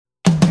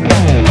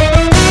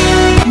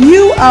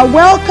are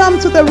welcome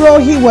to the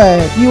Rohi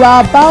Word. You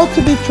are about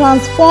to be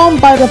transformed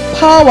by the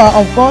power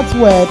of God's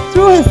Word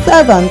through His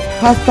servant,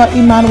 Pastor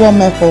Emmanuel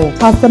Meffel.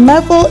 Pastor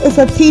Meffel is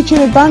a teaching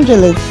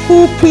evangelist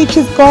who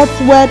preaches God's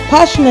Word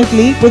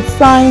passionately with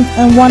signs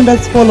and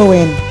wonders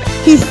following.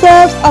 He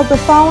serves as the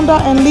founder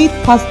and lead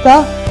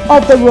pastor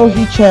of the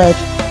Rohi Church,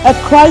 a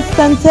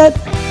Christ-centered,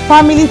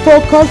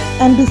 family-focused,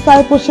 and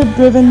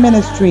discipleship-driven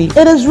ministry.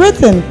 It is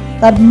written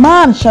that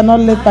man shall not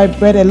live by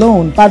bread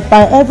alone, but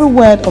by every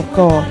word of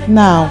God.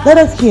 Now, let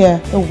us hear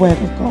the word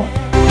of God.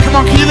 Come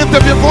on, can you lift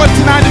up your voice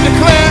tonight and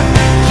declare,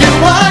 you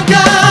are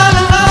God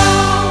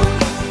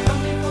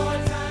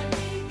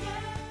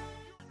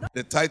alone.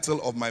 The title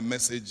of my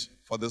message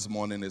for this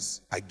morning is,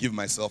 I give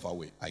myself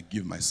away. I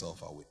give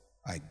myself away.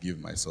 I give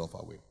myself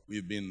away.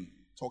 We've been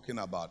talking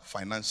about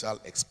financial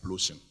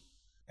explosion.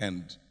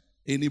 And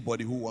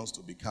anybody who wants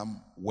to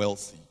become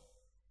wealthy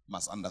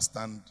must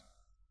understand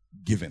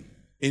giving.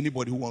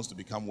 Anybody who wants to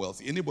become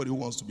wealthy, anybody who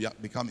wants to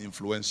become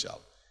influential,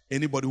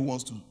 anybody who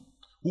wants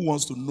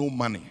to know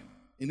money,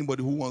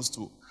 anybody who wants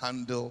to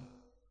handle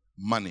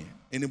money,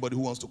 anybody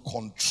who wants to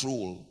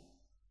control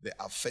the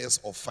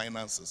affairs of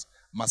finances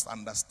must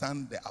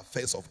understand the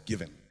affairs of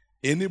giving.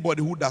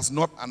 Anybody who does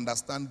not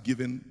understand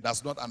giving,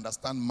 does not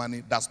understand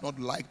money, does not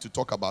like to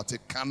talk about it,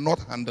 cannot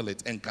handle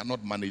it and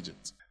cannot manage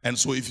it. And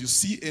so if you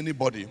see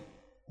anybody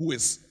who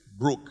is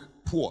broke,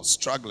 poor,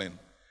 struggling,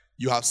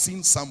 you have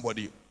seen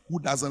somebody who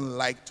doesn't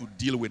like to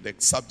deal with the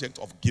subject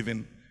of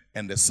giving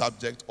and the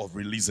subject of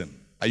releasing.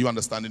 Are you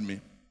understanding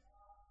me?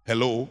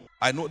 Hello?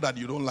 I know that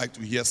you don't like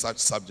to hear such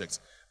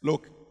subjects.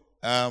 Look,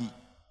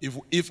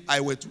 if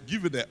I were to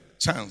give you the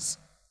chance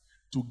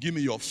to give me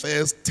your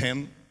first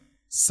 10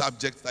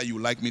 subjects that you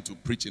like me to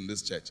preach in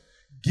this church,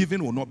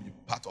 giving will not be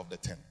part of the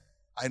 10.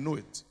 I know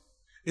it.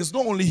 It's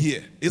not only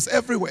here. It's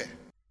everywhere.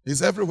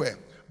 It's everywhere.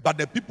 But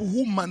the people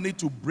who manage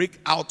to break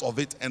out of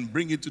it and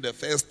bring it to the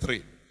first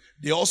 3,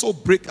 they also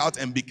break out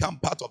and become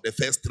part of the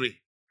first 3.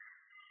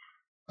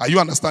 Are you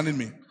understanding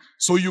me?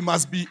 So you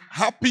must be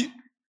happy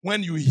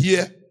when you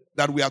hear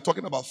that we are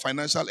talking about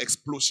financial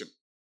explosion.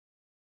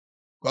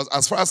 Because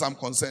as far as I'm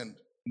concerned,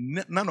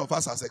 none of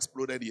us has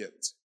exploded yet.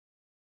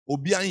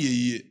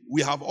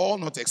 We have all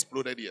not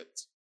exploded yet.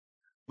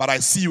 But I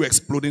see you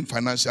exploding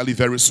financially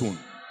very soon.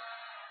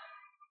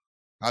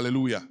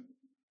 Hallelujah.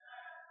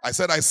 I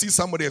said I see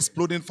somebody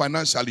exploding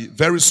financially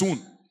very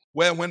soon.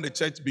 Where when the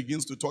church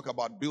begins to talk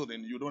about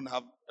building, you don't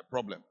have a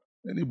problem.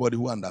 Anybody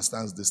who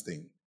understands this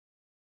thing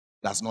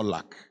does not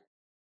lack.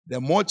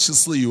 The more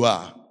chisel you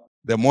are,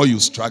 the more you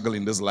struggle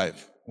in this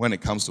life when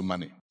it comes to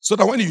money. So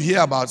that when you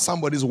hear about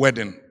somebody's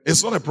wedding,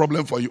 it's not a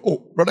problem for you.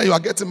 Oh, brother, you are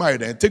getting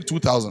married and take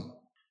 2,000.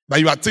 But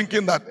you are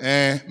thinking that,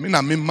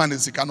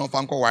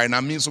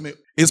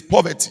 it's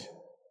poverty.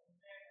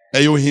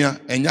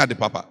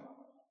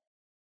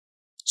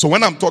 So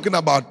when I'm talking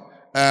about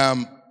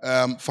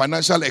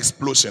financial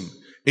explosion,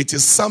 it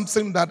is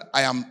something that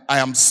I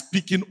am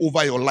speaking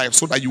over your life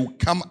so that you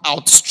come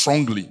out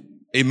strongly.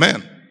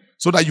 Amen.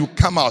 So that you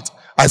come out.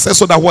 I said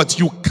so that what?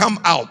 You come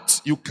out.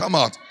 You come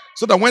out.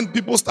 So that when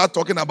people start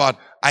talking about,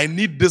 I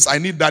need this, I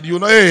need that, you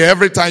know, hey,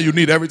 every time you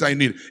need.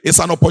 It's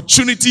an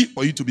opportunity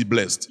for you to be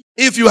blessed.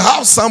 If you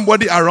have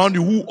somebody around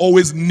you who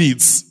always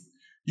needs,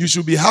 you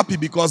should be happy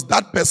because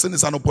that person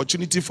is an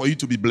opportunity for you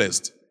to be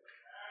blessed.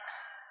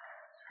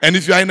 And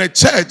if you are in a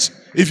church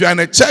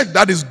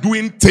that is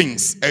doing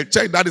things, a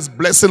church that is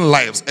blessing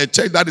lives, a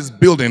church that is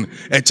building,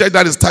 a church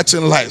that is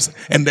touching lives,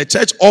 and the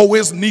church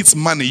always needs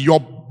money, your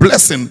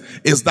blessing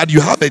is that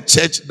you have a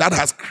church that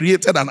has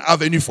created an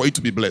avenue for you to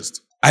be blessed.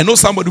 I know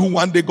somebody who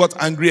one day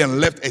got angry and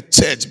left a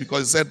church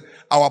because he said,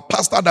 our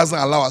pastor doesn't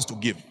allow us to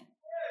give.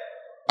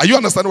 Are you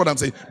understanding what I'm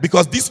saying?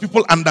 Because these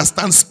people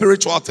understand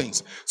spiritual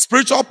things.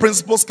 Spiritual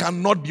principles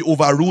cannot be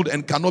overruled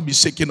and cannot be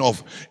shaken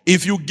off.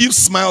 If you give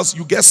smiles,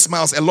 you get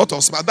smiles, a lot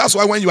of smiles. That's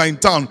why when you are in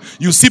town,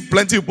 you see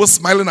plenty of people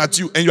smiling at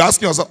you and you're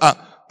asking yourself,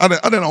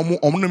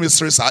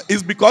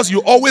 it's because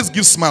you always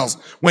give smiles.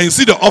 When you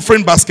see the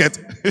offering basket,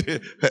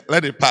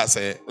 let it pass.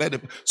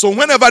 So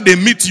whenever they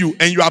meet you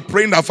and you are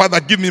praying that,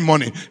 Father, give me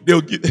money, they'll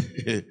give.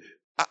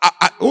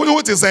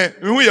 What is saying?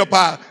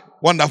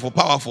 Wonderful,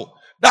 powerful.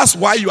 That's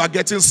why you are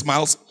getting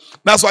smiles.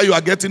 That's why you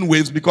are getting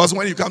waves. Because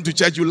when you come to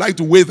church, you like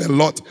to wave a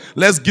lot.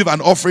 Let's give an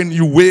offering.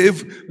 You wave.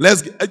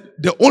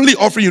 The only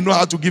offering you know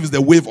how to give is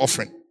the wave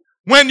offering.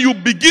 When you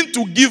begin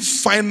to give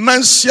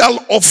financial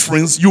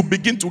offerings, you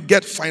begin to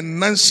get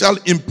financial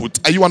input.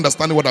 Are you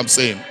understanding what I'm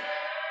saying?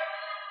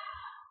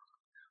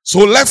 So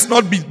let's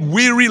not be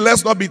weary.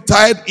 Let's not be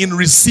tired in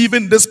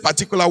receiving this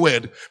particular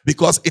word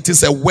because it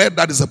is a word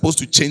that is supposed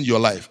to change your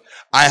life.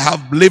 I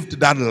have lived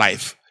that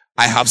life.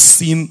 I have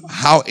seen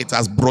how it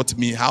has brought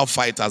me, how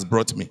far it has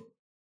brought me.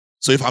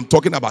 So if I'm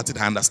talking about it,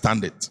 I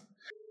understand it.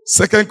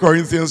 2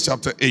 Corinthians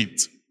chapter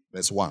 8,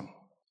 verse 1.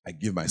 I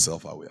give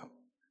myself away.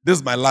 This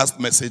is my last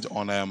message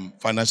on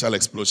financial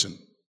explosion.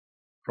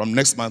 From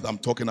next month, I'm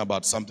talking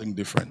about something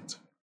different.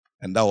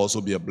 And that will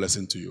also be a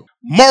blessing to you.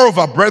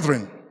 Moreover,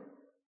 brethren,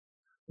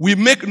 we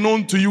make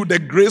known to you the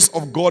grace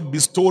of God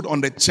bestowed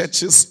on the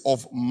churches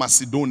of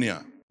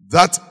Macedonia.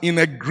 that in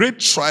a great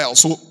trial,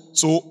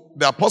 so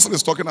the apostle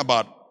is talking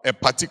about a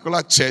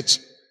particular church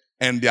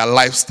and their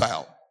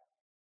lifestyle.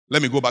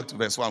 Let me go back to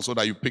verse 1 so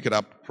that you pick it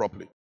up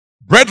properly.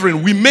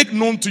 Brethren, we make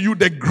known to you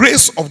the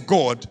grace of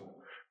God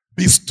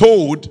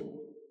bestowed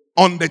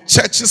on the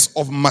churches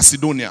of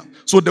Macedonia.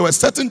 So there were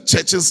certain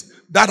churches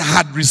that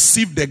had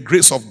received the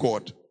grace of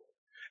God.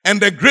 And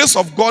the grace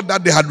of God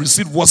that they had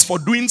received was for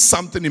doing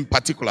something in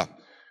particular.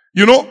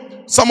 You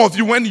know, some of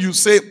you, when you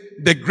say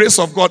the grace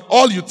of God,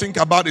 all you think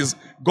about is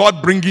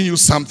God bringing you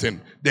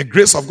something. The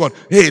grace of God.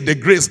 Hey, the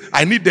grace.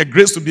 I need the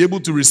grace to be able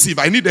to receive.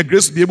 I need the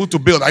grace to be able to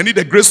build. I need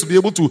the grace to be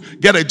able to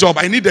get a job.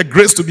 I need the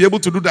grace to be able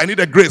to do that. I need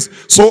the grace.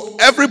 So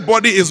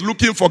everybody is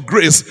looking for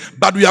grace,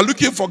 but we are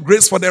looking for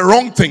grace for the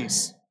wrong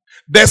things.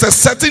 There's a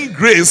certain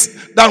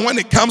grace that when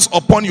it comes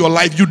upon your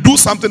life, you do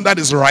something that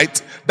is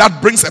right,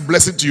 that brings a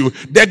blessing to you.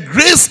 The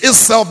grace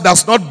itself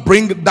does not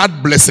bring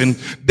that blessing.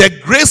 The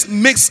grace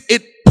makes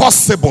it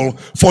possible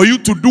for you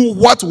to do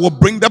what will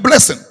bring the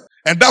blessing.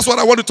 And that's what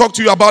I want to talk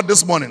to you about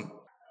this morning.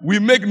 We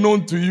make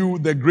known to you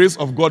the grace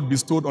of God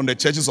bestowed on the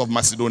churches of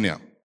Macedonia,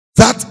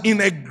 that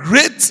in a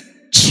great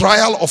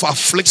trial of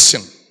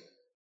affliction,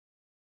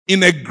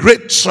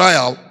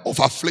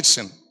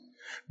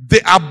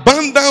 the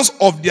abundance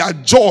of their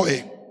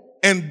joy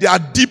and their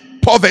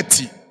deep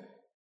poverty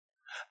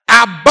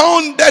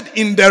abounded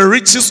in the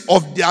riches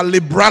of their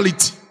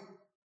liberality.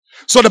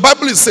 So the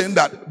Bible is saying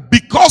that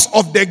because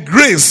of the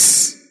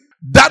grace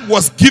that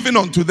was given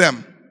unto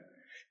them,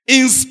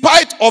 in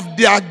spite of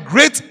their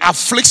great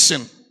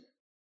affliction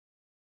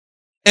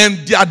and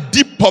their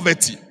deep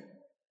poverty,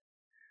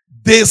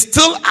 they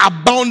still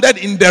abounded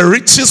in the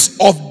riches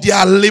of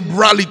their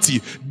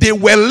liberality. They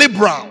were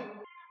liberal.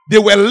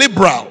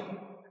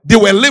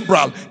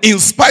 In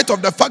spite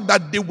of the fact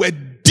that they were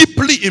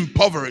deeply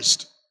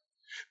impoverished.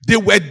 They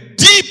were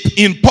deep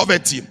in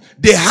poverty.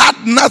 They had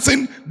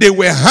nothing. They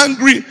were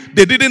hungry.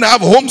 They didn't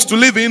have homes to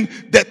live in.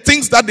 The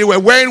things that they were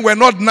wearing were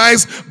not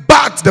nice.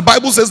 But the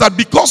Bible says that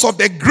because of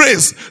the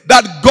grace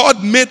that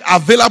God made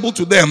available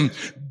to them,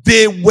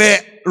 they were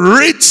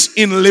rich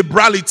in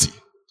liberality.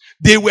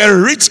 They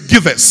were rich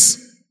givers.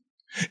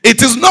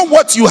 It is not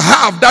what you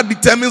have that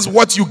determines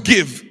what you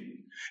give.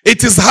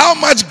 It is how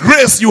much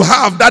grace you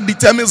have that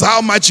determines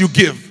how much you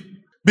give.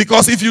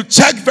 Because if you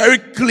check very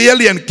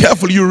clearly and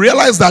carefully, you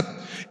realize that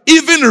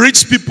even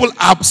rich people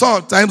are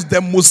sometimes the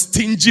most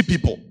stingy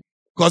people.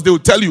 Because they will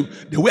tell you,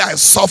 the way I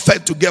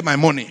suffered to get my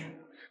money.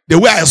 The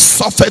way I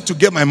suffered to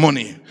get my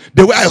money.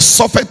 The way I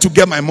suffered to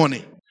get my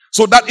money.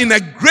 So that in a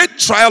great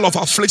trial of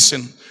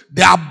affliction,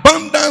 the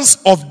abundance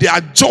of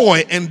their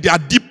joy and their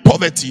deep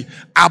poverty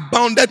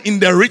abounded in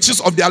the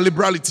riches of their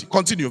liberality.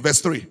 Continue, verse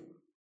 3.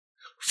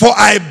 For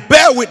I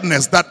bear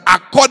witness that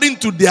according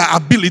to their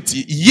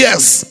ability,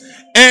 yes,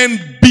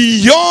 and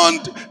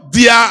beyond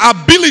their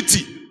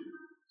ability,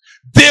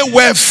 they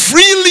were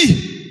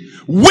freely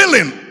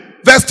willing.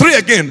 Verse 3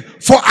 again.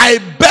 For I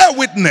bear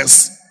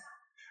witness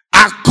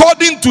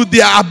according to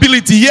their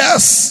ability,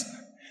 yes,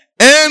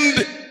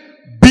 and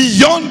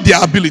beyond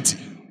their ability.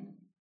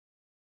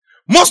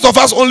 Most of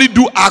us only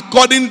do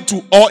according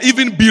to or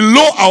even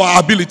below our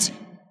ability.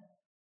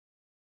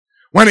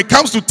 When it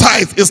comes to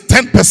tithe, it's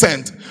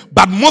 10%.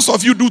 But most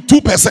of you do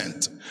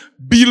 2%.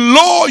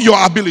 Below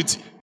your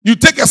ability. You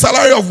take a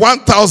salary of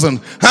 1,000.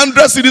 100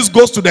 cedis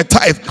goes to the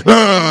tithe.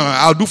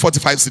 I'll do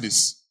 45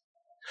 cedis.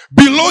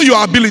 Below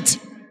your ability.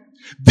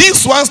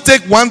 These ones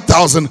take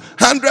 1,000.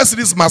 100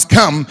 cedis must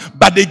come.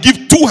 But they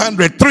give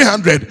 200,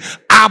 300.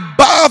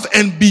 Above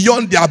and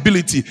beyond their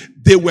ability.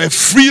 They were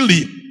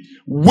freely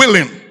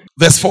willing.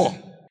 Verse 4.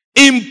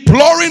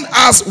 Imploring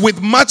us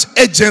with much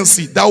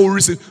urgency that we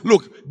receive.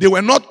 Look, they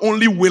were not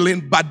only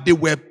willing, but they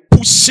were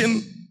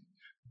pushing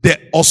the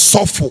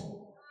osopho.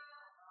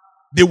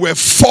 They were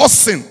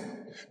forcing.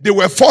 They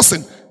were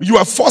forcing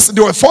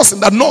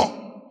that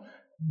no.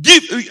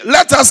 Give.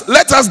 Let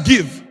us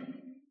give.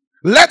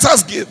 Let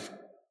us give.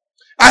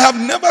 I have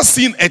never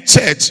seen a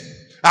church.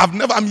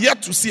 I'm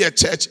yet to see a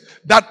church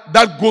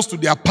that goes to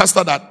their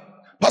pastor that,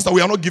 Pastor,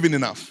 we are not giving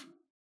enough.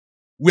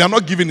 We are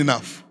not giving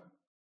enough.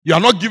 You are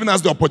not giving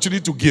us the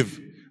opportunity to give.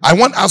 I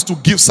want us to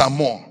give some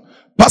more.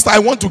 Pastor, I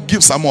want to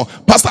give some more.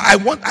 Pastor, I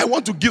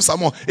want to give some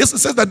more. It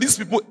says that these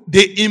people,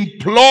 they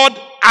implored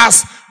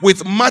us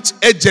with much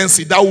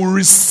urgency that we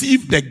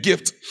receive the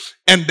gift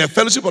and the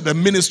fellowship of the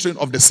ministry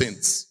of the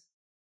saints.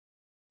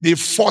 They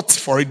fought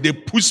for it. They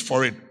pushed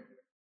for it.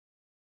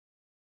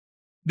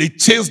 They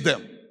chased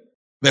them.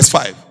 Verse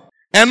 5.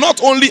 And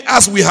not only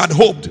as we had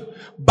hoped,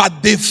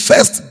 but they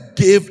first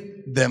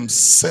gave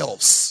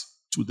themselves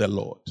to the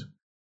Lord.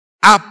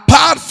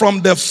 Apart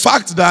from the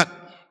fact that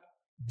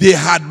they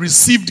had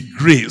received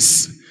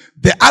grace,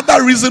 the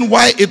other reason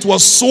why it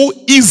was so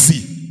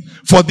easy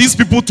for these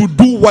people to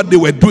do what they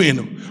were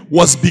doing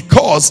was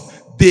because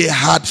they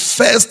had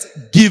first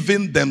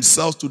given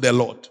themselves to the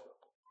Lord.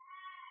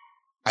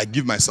 I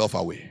give myself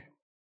away.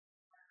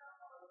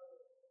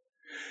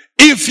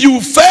 If you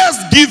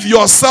first give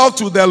yourself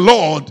to the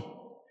Lord,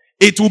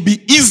 it will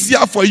be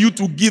easier for you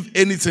to give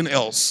anything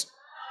else.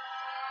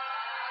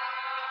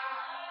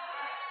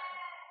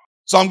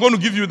 So I'm going to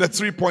give you the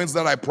 3 points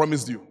that I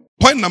promised you.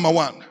 Point number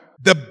 1,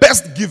 the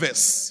best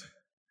givers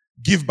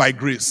give by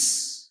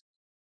grace.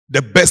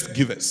 The best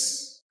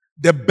givers.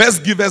 The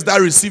best givers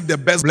that receive the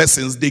best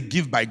blessings, they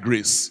give by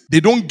grace. They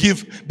don't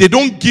give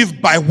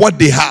by what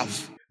they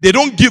have. They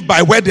don't give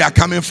by where they are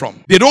coming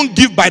from. They don't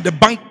give by the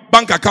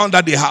bank account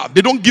that they have.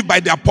 They don't give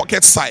by their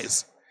pocket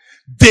size.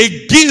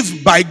 They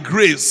give by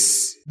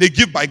grace. They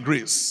give by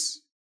grace.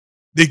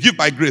 They give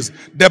by grace.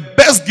 The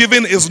best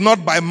giving is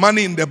not by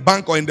money in the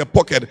bank or in the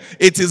pocket.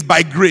 It is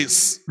by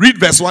grace. Read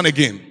verse 1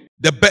 again.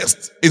 The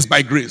best is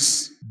by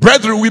grace.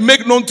 Brethren, we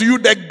make known to you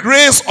the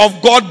grace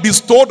of God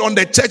bestowed on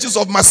the churches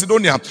of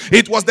Macedonia.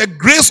 It was the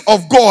grace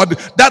of God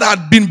that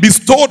had been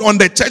bestowed on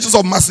the churches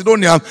of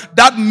Macedonia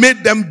that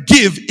made them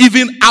give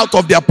even out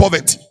of their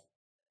poverty.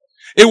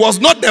 It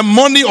was not the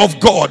money of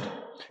God.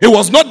 It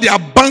was not their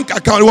bank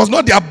account. It was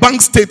not their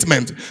bank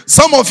statement.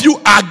 Some of you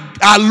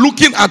are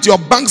looking at your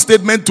bank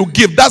statement to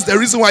give. That's the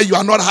reason why you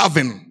are not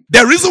having.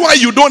 The reason why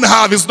you don't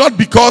have is not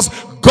because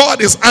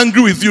God is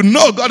angry with you.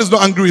 No, God is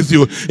not angry with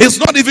you. It's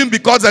not even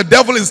because the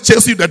devil is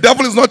chasing you. The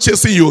devil is not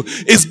chasing you.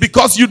 It's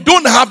because you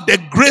don't have the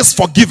grace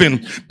for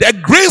giving. The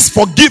grace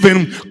for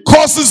giving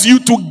causes you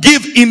to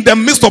give in the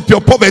midst of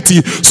your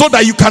poverty so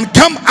that you can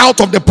come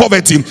out of the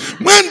poverty.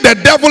 When the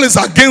devil is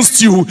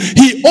against you,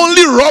 he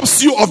only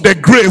robs you of the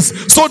grace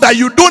so that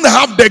you don't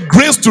have the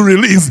grace to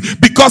release,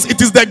 because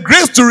it is the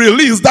grace to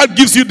release that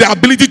gives you the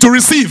ability to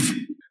receive.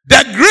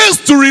 The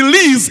grace to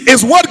release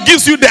is what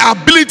gives you the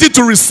ability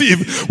to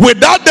receive.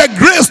 Without the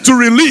grace to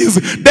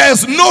release, there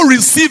is no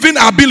receiving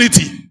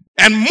ability.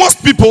 And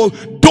most people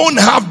don't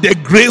have the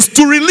grace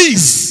to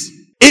release.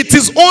 It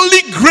is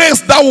only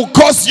grace that will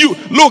cause you.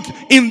 Look,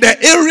 in the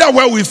area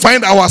where we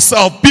find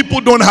ourselves,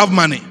 people don't have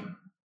money.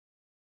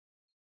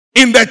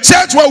 In the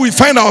church where we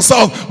find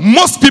ourselves,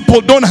 most people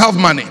don't have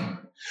money.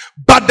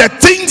 But the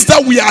things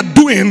that we are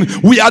doing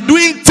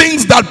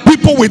things that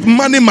people with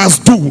money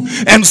must do.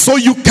 And so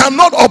you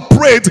cannot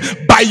operate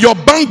by your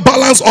bank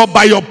balance or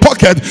by your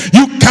pocket.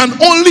 You can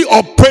only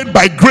operate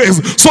by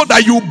grace, so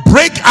that you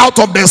break out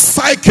of the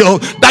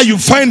cycle that you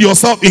find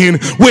yourself in.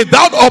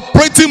 Without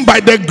operating by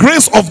the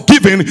grace of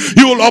giving,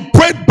 you will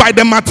operate by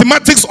the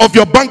mathematics of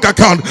your bank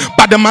account.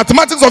 But the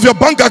mathematics of your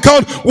bank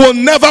account will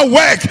never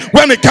work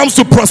when it comes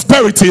to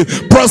prosperity.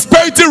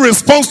 Prosperity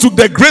responds to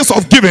the grace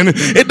of giving.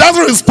 It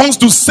doesn't respond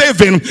to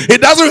saving.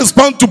 It doesn't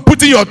respond to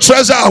putting your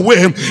treasure away.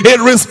 It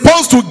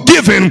responds to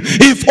giving.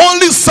 If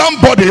only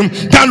somebody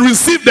can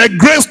receive the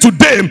grace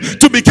today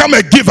to become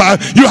a giver,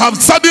 you have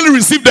suddenly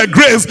received the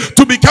grace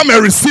to become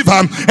a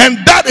receiver. And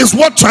that is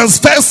what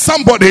transfers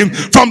somebody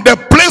from the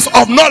place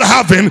of not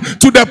having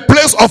to the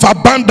place of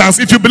abundance.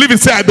 If you believe it,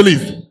 say I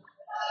believe.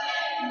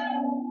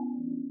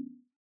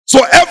 So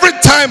every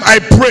time I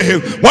pray,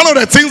 one of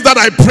the things that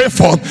I pray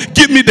for,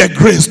 give me the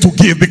grace to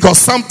give, because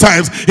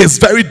sometimes it's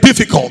very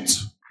difficult.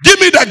 Give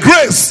me the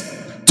grace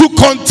to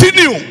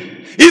continue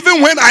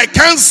even when I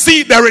can't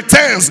see the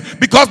returns,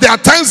 because there are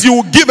times you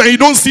will give and you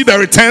don't see the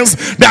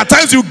returns. There are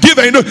times you give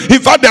and you don't.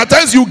 In fact, there are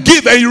times you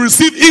give and you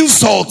receive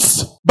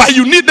insults, but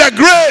you need the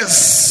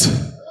grace.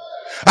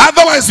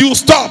 Otherwise you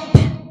stop.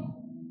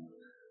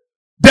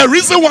 The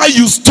reason why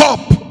you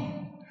stop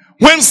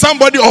when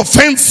somebody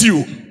offends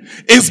you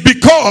is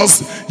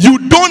because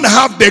you don't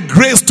have the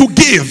grace to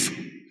give.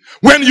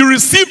 When you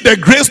receive the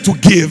grace to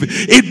give,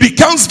 it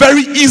becomes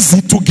very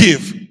easy to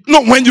give.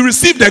 No, when you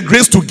receive the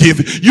grace to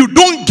give, you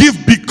don't give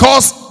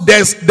because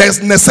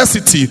there's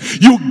necessity.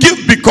 You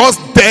give because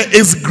there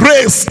is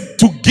grace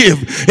to give.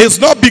 It's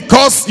not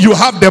because you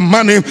have the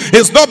money.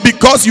 It's not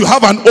because you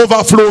have an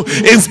overflow.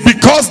 It's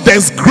because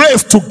there's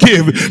grace to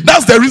give.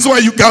 That's the reason why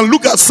you can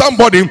look at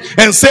somebody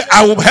and say,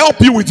 I will help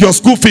you with your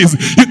school fees.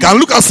 You can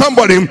look at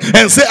somebody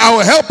and say, I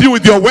will help you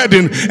with your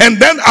wedding. And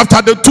then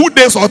after the 2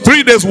 days or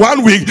 3 days,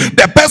 1 week,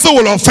 the person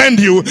will offend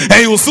you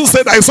and you will still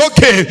say that it's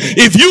okay.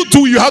 If you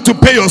too, you have to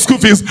pay your school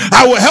fees,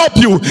 I will help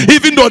you,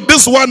 even though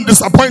this one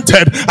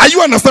disappointed. Are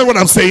you understand what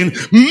I'm saying?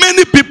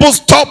 Many people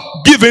stop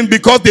giving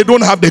because they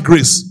don't have the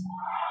grace.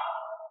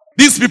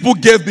 These people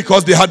gave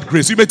because they had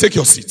grace. You may take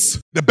your seats.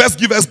 The best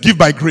givers give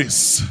by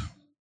grace.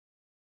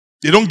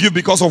 They don't give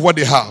because of what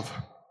they have.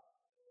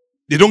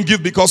 They don't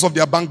give because of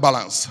their bank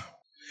balance.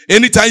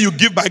 Anytime you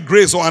give by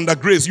grace or under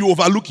grace, you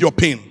overlook your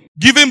pain.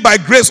 Giving by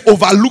grace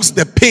overlooks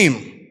the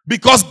pain,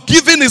 because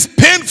giving is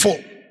painful.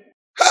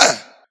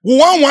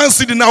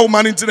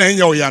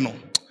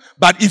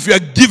 But if you are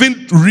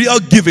giving real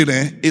giving,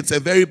 it's a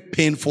very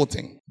painful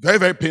thing. Very,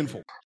 very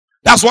painful.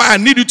 That's why I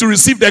need you to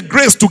receive the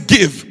grace to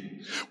give.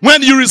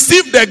 When you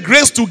receive the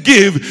grace to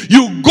give,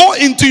 you go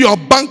into your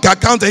bank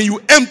account and you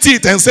empty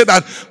it and say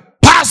that,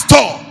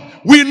 Pastor,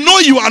 we know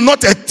you are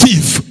not a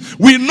thief.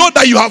 We know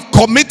that you have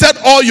committed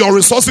all your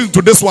resources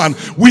to this one.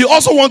 We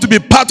also want to be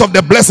part of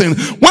the blessing.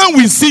 When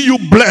we see you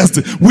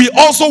blessed, we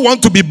also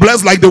want to be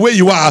blessed like the way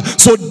you are.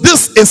 So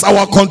this is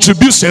our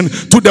contribution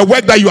to the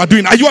work that you are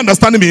doing. Are you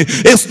understanding me?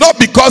 It's not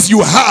because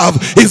you have,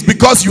 it's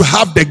because you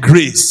have the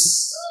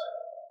grace.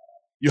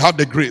 You have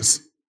the grace.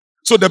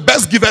 So the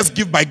best givers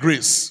give by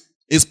grace.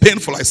 It's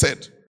painful, I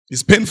said.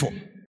 It's painful.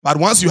 But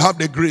once you have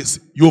the grace,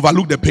 you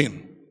overlook the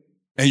pain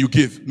and you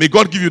give. May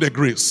God give you the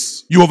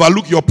grace. You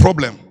overlook your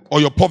problem or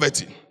your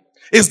poverty.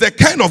 It's the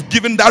kind of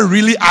giving that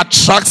really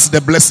attracts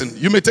the blessing.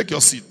 You may take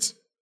your seat.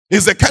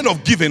 It's the kind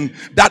of giving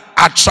that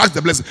attracts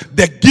the blessing.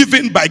 The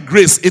giving by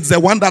grace, it's the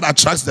one that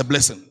attracts the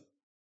blessing.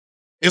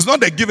 It's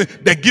not the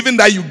giving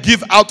that you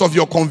give out of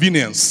your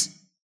convenience.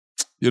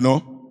 You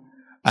know,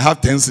 I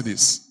have 10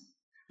 cedis.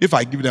 If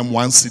I give them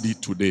 1 cedi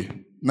today,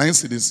 9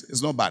 cedis,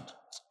 it's not bad.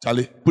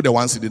 Charlie, put the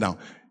 1 cedi down.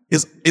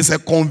 It's a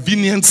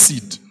convenient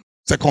seed.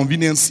 It's a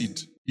convenient seed.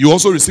 You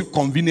also receive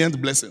convenient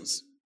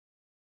blessings.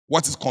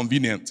 What is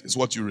convenient is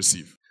what you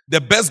receive. The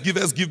best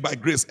givers give by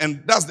grace,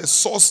 and that's the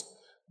source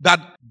that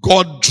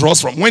God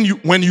draws from.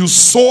 When you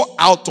sow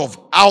out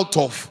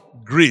of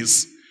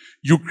grace,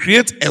 you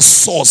create a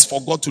source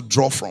for God to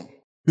draw from.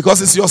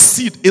 Because it's your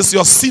seed. It's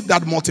your seed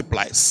that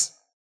multiplies.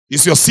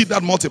 It's your seed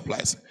that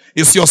multiplies.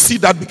 It's your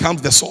seed that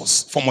becomes the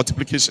source for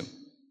multiplication.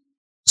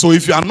 So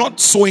if you are not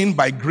sowing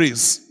by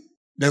grace,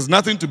 there's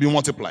nothing to be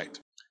multiplied.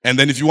 And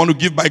then if you want to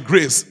give by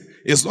grace,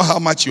 it's not how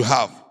much you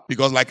have.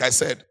 Because like I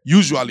said,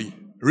 usually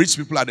rich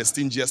people are the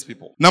stingiest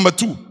people. Number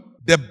 2,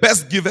 the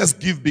best givers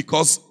give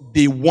because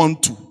they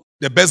want to.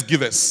 The best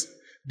givers,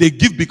 they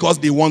give because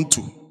they want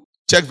to.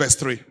 Check verse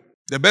 3.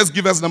 The best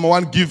givers, number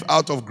 1, give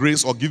out of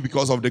grace or give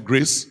because of the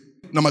grace.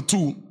 Number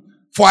 2,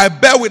 for I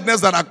bear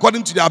witness that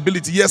according to their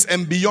ability, yes,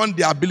 and beyond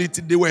their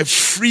ability, they were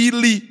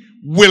freely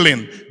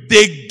willing.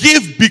 They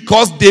give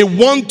because they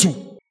want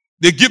to.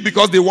 They give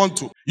because they want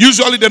to.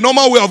 Usually the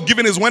normal way of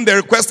giving is when the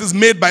request is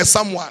made by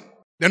someone.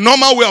 The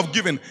normal way of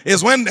giving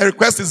is when the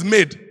request is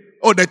made.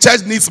 Oh, the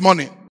church needs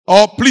money.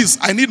 Or please,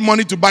 I need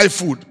money to buy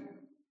food.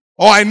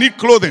 Or I need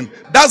clothing.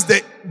 That's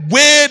the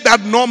way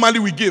that normally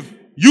we give.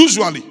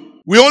 Usually.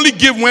 We only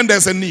give when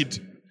there's a need.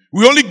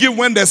 We only give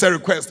when there's a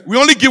request. We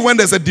only give when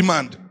there's a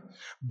demand.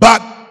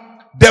 But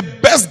the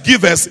best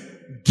givers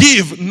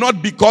give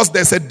not because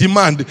there's a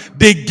demand.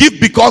 They give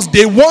because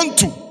they want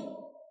to.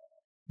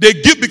 They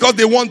give because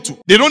they want to.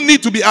 They don't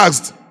need to be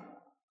asked.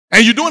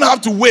 And you don't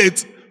have to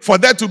wait for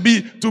there to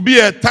be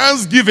a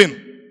thanksgiving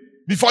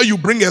before you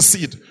bring a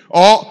seed.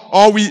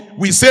 Or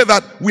we say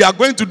that we are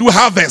going to do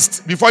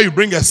harvest before you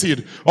bring a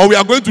seed. Or we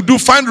are going to do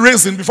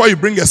fundraising before you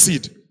bring a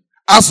seed.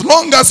 As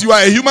long as you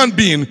are a human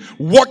being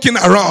walking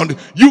around,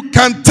 you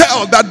can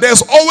tell that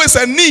there's always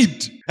a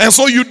need. And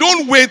so you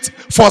don't wait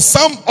for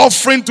some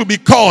offering to be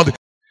called.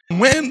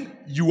 When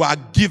you are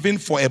giving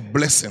for a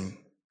blessing,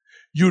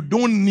 you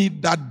don't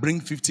need that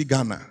bring 50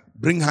 Ghana,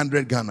 bring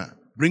 100 Ghana,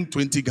 bring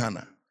 20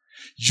 Ghana.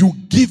 You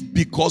give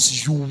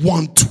because you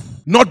want to.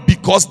 Not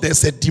because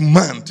there's a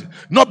demand.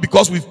 Not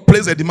because we've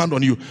placed a demand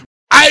on you.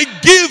 I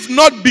give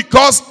not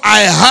because I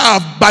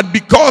have, but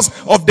because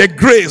of the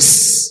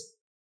grace.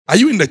 Are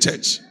you in the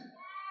church?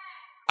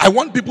 I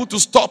want people to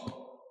stop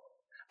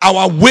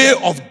our way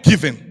of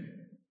giving.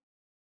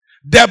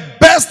 The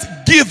best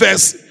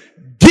givers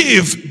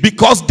give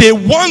because they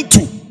want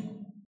to.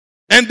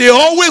 And they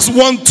always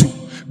want to.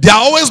 They are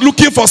always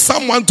looking for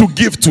someone to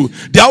give to.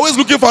 They are always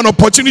looking for an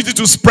opportunity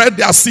to spread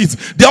their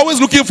seeds. They are always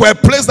looking for a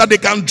place that they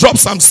can drop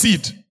some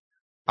seed.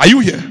 Are you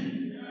here?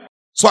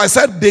 So I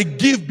said they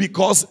give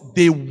because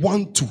they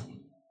want to.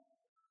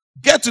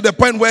 Get to the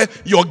point where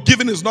your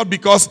giving is not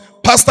because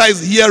pastor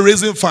is here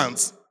raising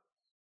funds.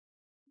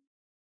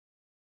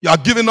 You are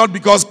giving not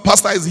because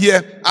pastor is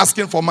here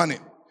asking for money.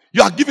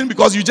 You are giving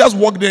because you just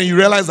walk there and you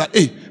realize that,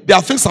 hey, they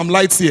have fixed some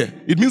lights here.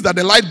 It means that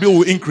the light bill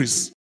will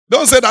increase.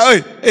 Don't say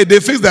that, hey, they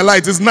fixed the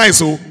light. It's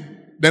nice, oh.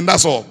 Then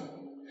that's all.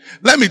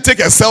 Let me take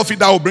a selfie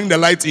that will bring the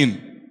light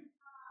in.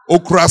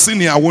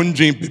 Okrasini, I won't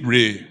drink.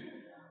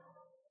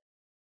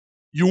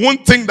 You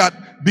won't think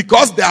that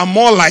because there are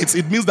more lights,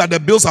 it means that the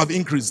bills have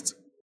increased.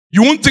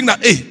 You won't think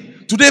that,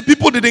 hey, today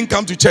people didn't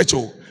come to church,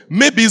 oh.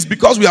 Maybe it's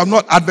because we have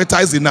not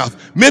advertised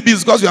enough. Maybe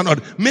it's because we are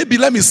not. Maybe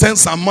let me send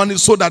some money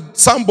so that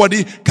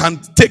somebody can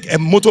take a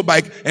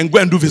motorbike and go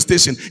and do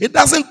visitation. It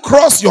doesn't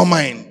cross your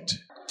mind.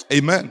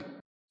 Amen.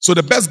 So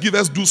the best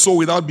givers do so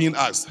without being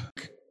asked.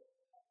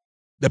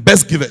 The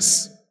best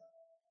givers.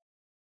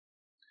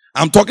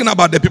 I'm talking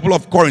about the people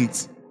of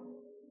Corinth,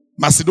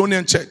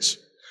 Macedonian church.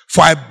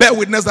 For I bear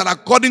witness that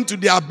according to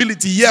their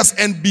ability, yes,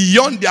 and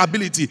beyond their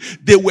ability,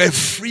 they were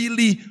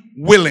freely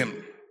willing.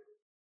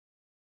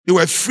 They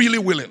were freely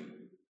willing.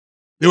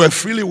 They were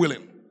freely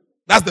willing.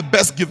 That's the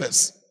best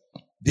givers.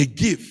 They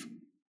give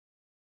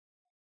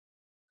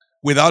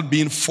without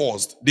being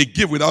forced. They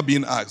give without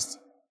being asked.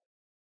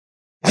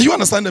 Are you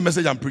understanding the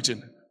message I'm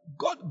preaching?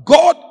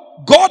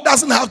 God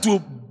doesn't have to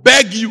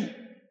beg you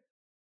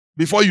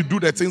before you do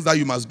the things that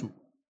you must do.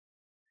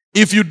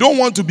 If you don't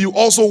want to be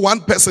also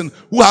one person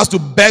who has to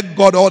beg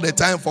God all the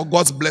time for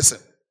God's blessing.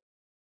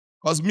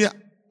 Because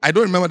I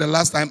don't remember the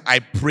last time I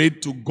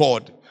prayed to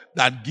God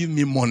that give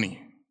me money.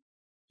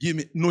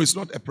 No, it's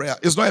not a prayer.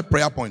 It's not a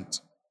prayer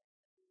point.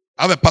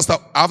 I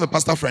have a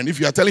pastor friend. If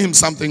you are telling him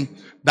something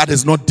that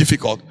is not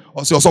difficult,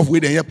 also yourself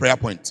waiting here prayer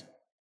point.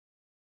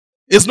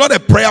 It's not a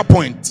prayer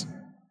point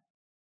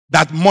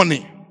that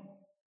money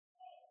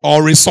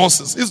or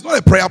resources. It's not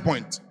a prayer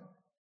point.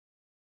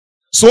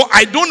 So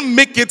I don't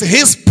make it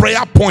his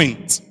prayer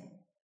point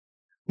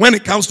when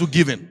it comes to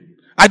giving.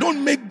 I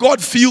don't make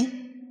God feel,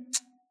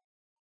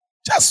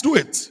 just do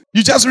it.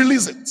 You just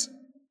release it.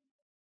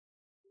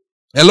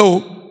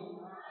 Hello?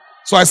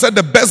 So I said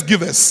the best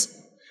givers,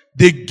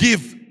 they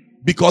give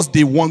because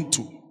they want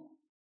to.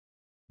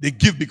 They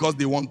give because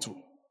they want to.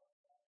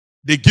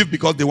 They give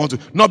because they want to.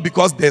 Not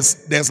because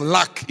there's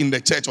lack in the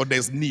church or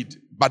there's need,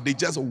 but they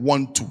just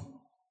want to.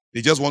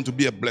 They just want to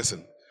be a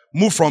blessing.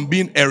 Move from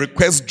being a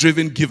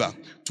request-driven giver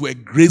to a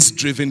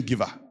grace-driven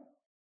giver.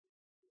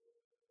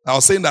 I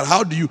was saying that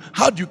how do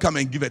you come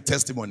and give a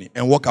testimony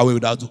and walk away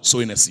without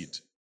sowing a seed?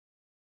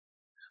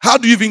 How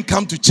do you even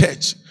come to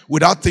church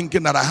without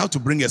thinking that I have to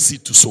bring a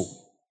seed to sow?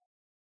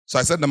 So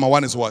I said number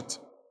one is what?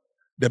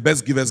 The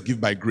best givers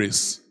give by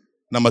grace.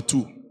 Number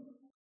two,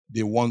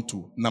 they want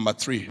to. Number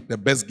three, the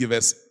best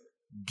givers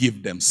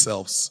give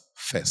themselves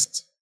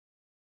first.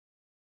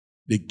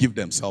 They give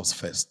themselves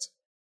first.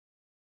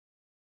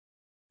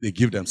 They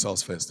give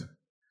themselves first.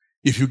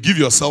 If you give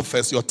yourself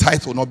first, your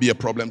tithe will not be a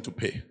problem to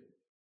pay.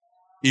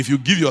 If you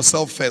give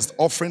yourself first,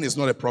 offering is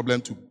not a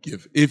problem to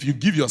give. If you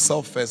give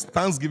yourself first,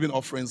 Thanksgiving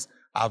offerings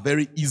are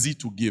very easy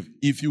to give.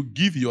 If you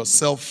give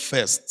yourself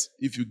first,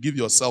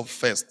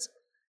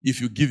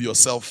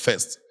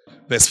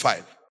 verse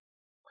 5.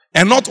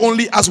 And not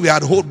only as we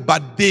had hoped,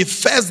 but they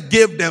first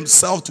gave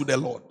themselves to the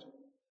Lord.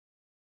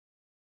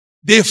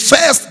 They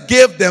first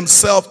gave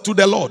themselves to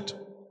the Lord.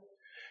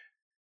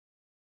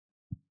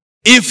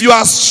 If you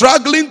are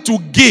struggling to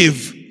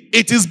give,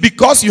 it is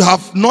because you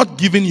have not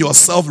given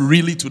yourself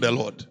really to the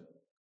Lord.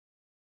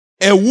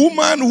 A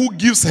woman who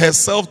gives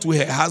herself to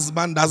her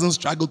husband doesn't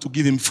struggle to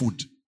give him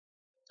food.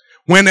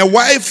 When a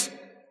wife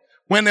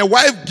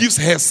gives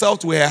herself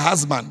to her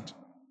husband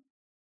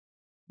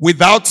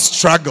without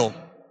struggle,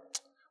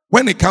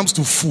 when it comes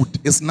to food,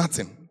 it's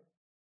nothing.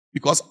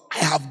 Because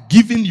I have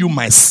given you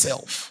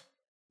myself.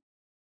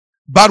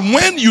 But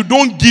when you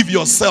don't give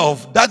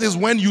yourself, that is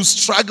when you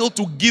struggle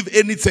to give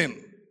anything.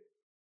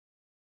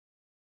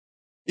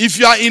 If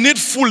you are in it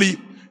fully,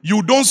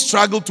 you don't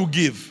struggle to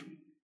give.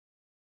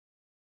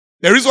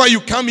 The reason why you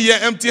come here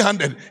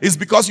empty-handed is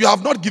because you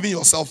have not given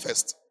yourself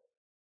first.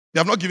 You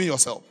have not given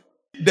yourself.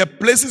 The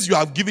places you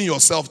have given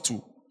yourself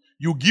to,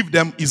 you give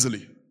them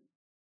easily.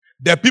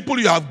 The people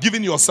you have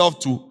given yourself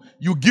to,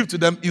 you give to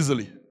them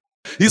easily.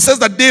 He says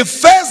that they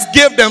first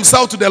gave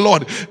themselves to the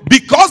Lord.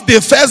 Because they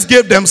first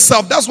gave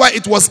themselves, that's why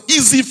it was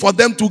easy for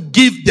them to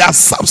give their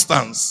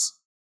substance.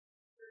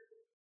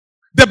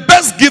 The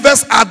best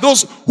givers are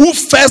those who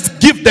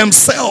first give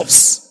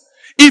themselves.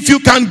 If you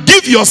can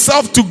give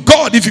yourself to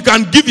God, if you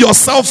can give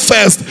yourself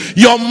first,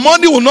 your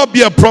money will not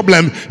be a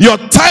problem. Your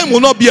time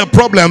will not be a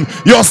problem.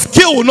 Your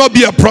skill will not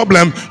be a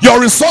problem. Your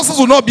resources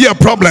will not be a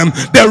problem.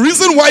 The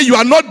reason why you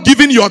are not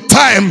giving your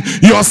time,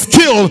 your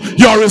skill,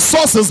 your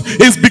resources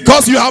is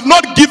because you have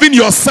not given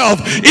yourself.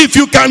 If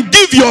you can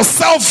give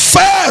yourself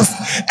first,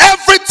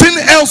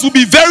 everything else will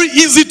be very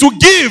easy to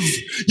give.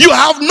 You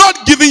have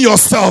not given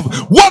yourself.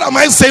 What am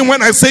I saying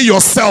when I say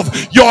yourself?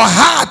 Your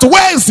heart.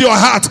 Where is your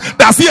heart?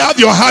 Does he have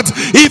your heart?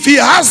 If he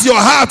has your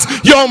heart,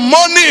 your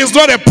money is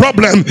not a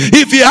problem.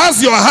 If he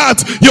has your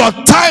heart, your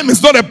time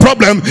is not a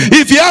problem.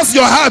 If he has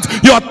your heart,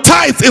 your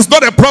tithe is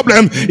not a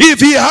problem. If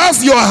he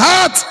has your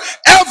heart,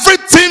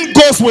 everything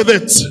goes with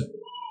it.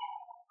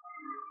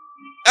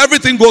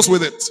 Everything goes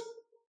with it.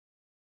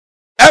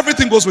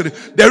 Everything goes with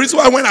it. The reason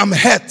why when I'm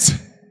hurt,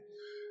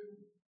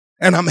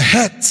 and I'm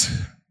hurt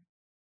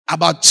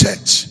about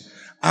church,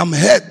 I'm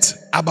hurt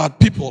about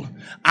people,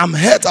 I'm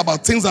hurt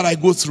about things that I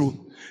go through,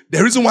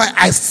 the reason why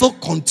I still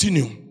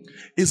continue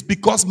is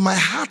because my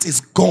heart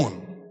is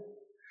gone.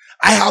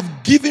 I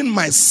have given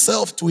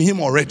myself to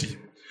him already.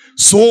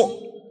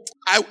 So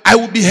I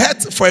will be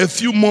hurt for a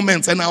few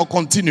moments and I'll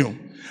continue.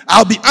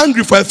 I'll be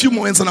angry for a few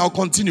moments and I'll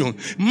continue.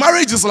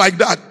 Marriage is like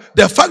that.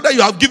 The fact that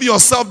you have given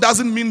yourself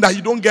doesn't mean that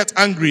you don't get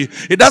angry.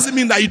 It doesn't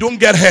mean that you don't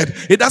get hurt.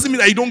 It doesn't mean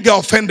that you don't get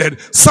offended.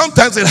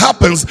 Sometimes it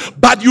happens,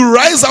 but you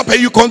rise up and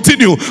you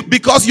continue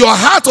because your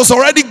heart was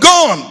already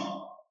gone.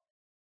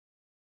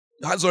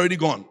 Your heart's already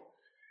gone.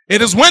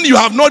 It is when you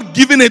have not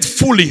given it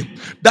fully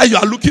that you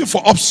are looking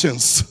for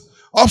options.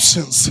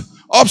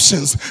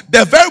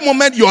 The very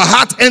moment your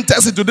heart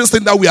enters into this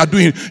thing that we are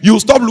doing, you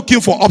stop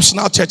looking for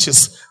optional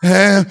churches.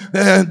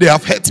 They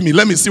have hurt me.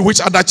 Let me see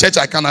which other church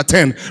I can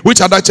attend. Which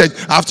other church?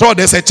 After all,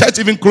 there's a church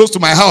even close to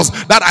my house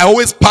that I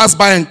always pass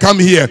by and come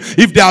here.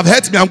 If they have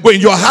hurt me, I'm going.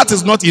 Your heart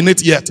is not in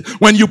it yet.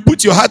 When you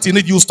put your heart in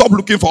it, you stop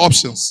looking for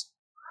options.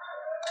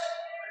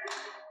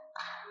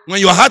 When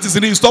your heart is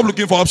in it, you stop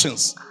looking for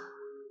options.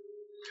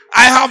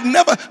 I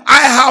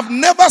have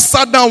never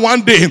sat down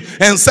one day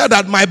and said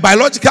that my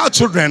biological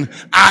children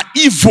are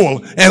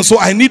evil and so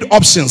I need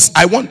options.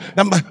 I want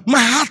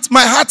my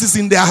heart is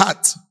in their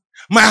heart.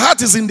 My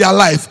heart is in their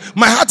life.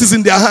 My heart is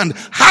in their hand.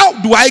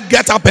 How do I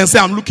get up and say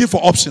I'm looking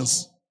for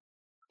options?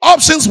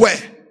 Options where?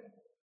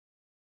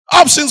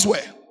 Options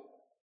where?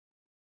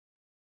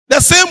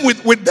 The same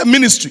with the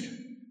ministry.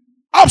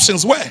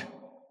 Options where?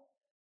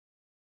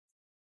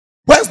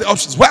 Where's the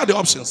options? Where are the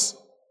options?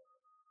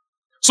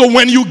 So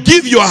when you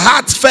give your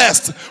heart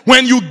first,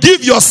 when you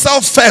give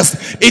yourself first,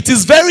 it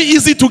is very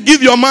easy to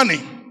give your money.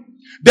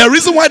 The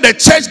reason why the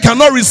church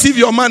cannot receive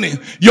your money,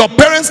 your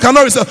parents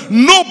cannot receive,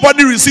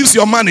 nobody receives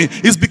your money,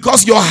 is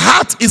because your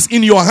heart is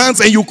in your hands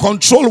and you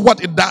control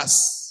what it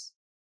does.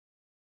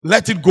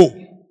 Let it go.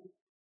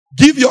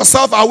 Give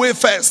yourself away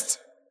first.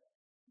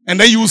 And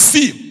then you will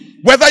see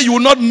whether you will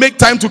not make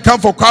time to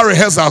come for choir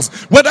rehearsals,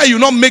 whether you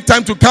will not make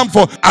time to come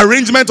for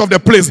arrangement of the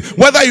place,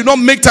 whether you not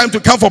make time to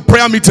come for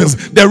prayer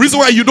meetings. The reason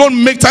why you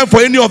don't make time for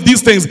any of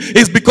these things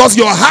is because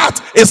your heart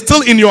is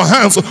still in your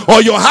hands,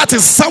 or your heart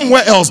is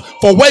somewhere else.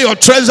 For where your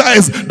treasure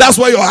is, that's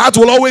where your heart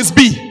will always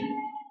be.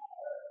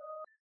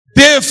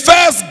 They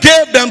first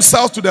gave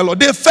themselves to the Lord.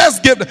 That's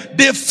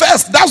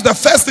the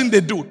first thing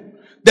they do.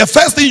 The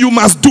first thing you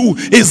must do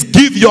is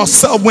give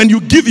yourself. When you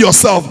give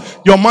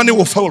yourself, your money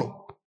will follow.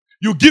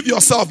 You give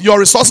yourself, your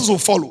resources will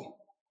follow.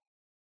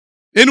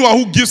 Anyone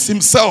who gives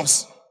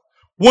himself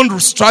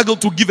won't struggle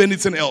to give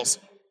anything else.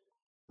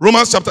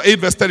 Romans chapter 8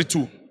 verse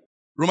 32.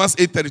 Romans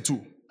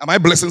 8:32. Am I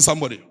blessing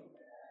somebody?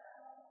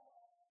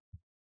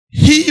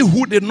 He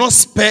who did not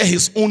spare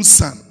his own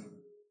son.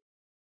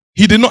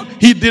 He did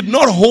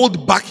not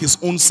hold back his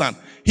own son.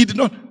 He did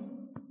not.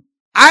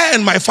 I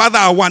and my Father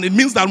are one. It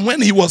means that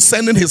when he was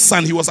sending his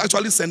son, he was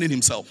actually sending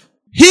himself.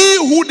 He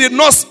who did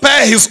not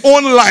spare his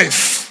own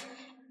life,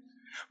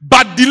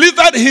 but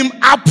delivered him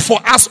up for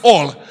us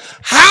all,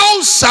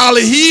 how shall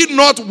he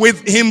not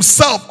with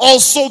himself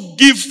also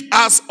give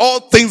us all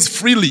things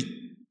freely?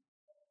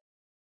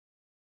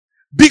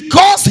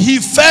 Because he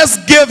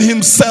first gave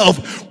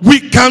himself, we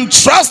can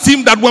trust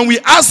him that when we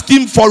ask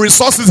him for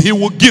resources, he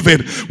will give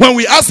it. When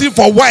we ask him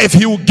for wife,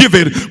 he will give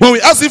it. When we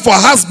ask him for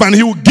husband,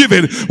 he will give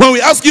it. When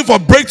we ask him for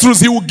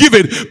breakthroughs, he will give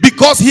it.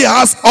 Because he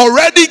has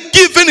already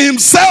given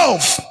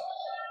himself.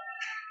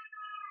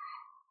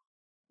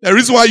 The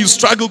reason why you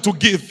struggle to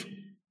give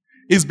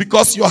is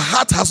because your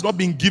heart has not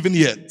been given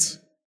yet.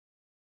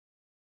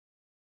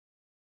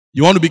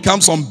 You want to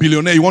become some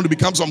billionaire. You want to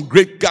become some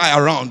great guy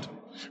around.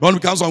 You want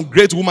to become some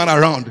great woman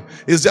around.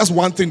 It's just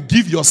one thing.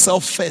 Give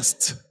yourself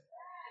first.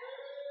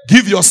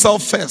 Give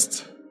yourself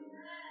first.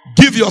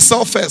 Give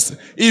yourself first.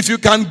 If you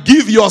can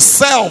give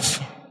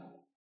yourself,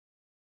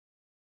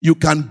 you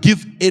can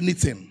give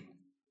anything.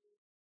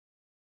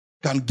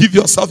 You can give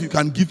yourself, you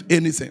can give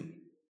anything.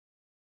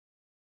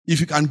 If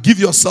you can give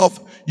yourself,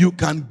 you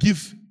can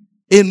give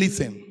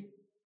anything.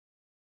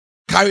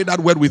 Carry that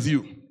word with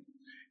you.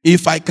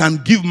 If I can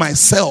give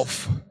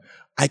myself,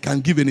 I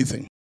can give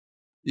anything.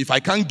 If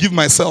I can't give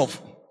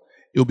myself,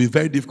 it will be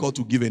very difficult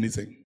to give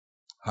anything.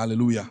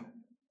 Hallelujah.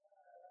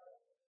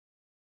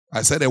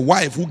 I said a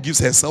wife who gives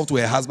herself to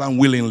her husband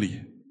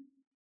willingly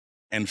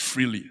and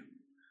freely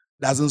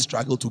doesn't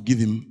struggle to give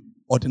him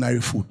ordinary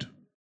food.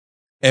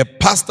 A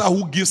pastor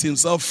who gives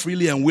himself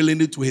freely and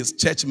willingly to his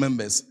church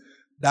members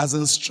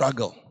doesn't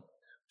struggle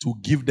to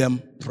give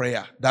them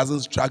prayer,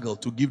 doesn't struggle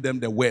to give them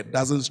the word,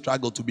 doesn't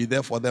struggle to be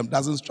there for them,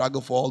 doesn't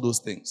struggle for all those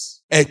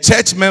things. A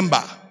church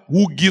member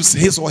who gives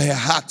his or her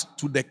heart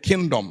to the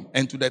kingdom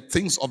and to the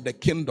things of the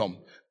kingdom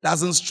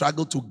doesn't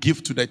struggle to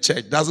give to the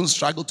church, doesn't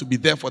struggle to be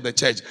there for the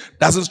church,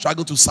 doesn't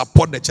struggle to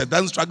support the church,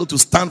 doesn't struggle to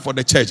stand for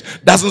the church,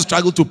 doesn't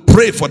struggle to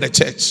pray for the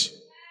church.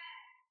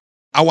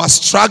 Our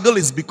struggle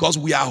is because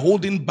we are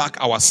holding back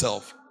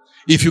ourselves.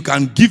 If you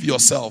can give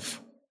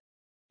yourself,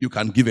 you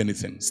can give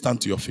anything.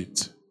 Stand to your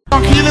feet.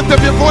 Can you lift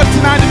up your voice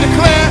tonight and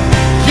declare,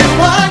 you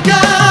are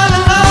God?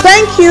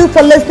 Thank you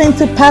for listening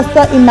to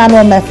Pastor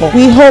Emmanuel Meffel.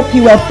 We hope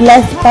you were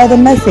blessed by the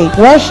message.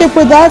 Worship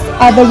with us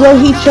at the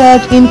Rohi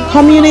Church in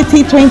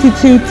Community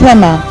 22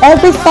 Tema.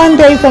 Every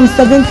Sunday from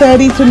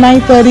 7:30 to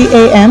 9:30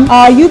 a.m.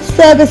 Our youth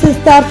services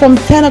start from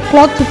 10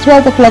 o'clock to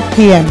 12 o'clock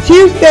p.m.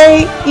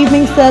 Tuesday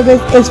evening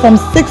service is from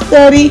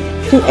 6:30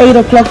 to 8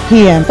 o'clock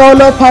p.m.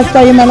 Follow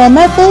Pastor Emmanuel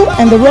Meffel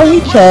and the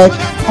Rohi Church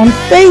on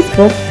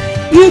Facebook,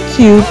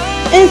 YouTube,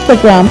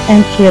 Instagram,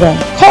 and Twitter.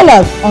 Call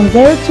us on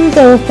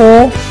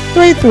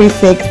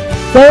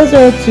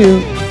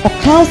 0204-336-002 for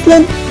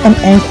counseling and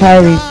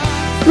inquiries.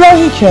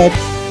 Rohi Church,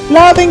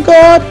 loving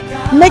God,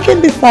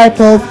 making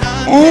disciples,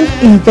 and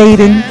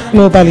invading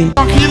globally.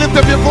 Can you lift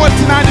up your voice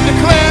tonight and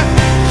declare,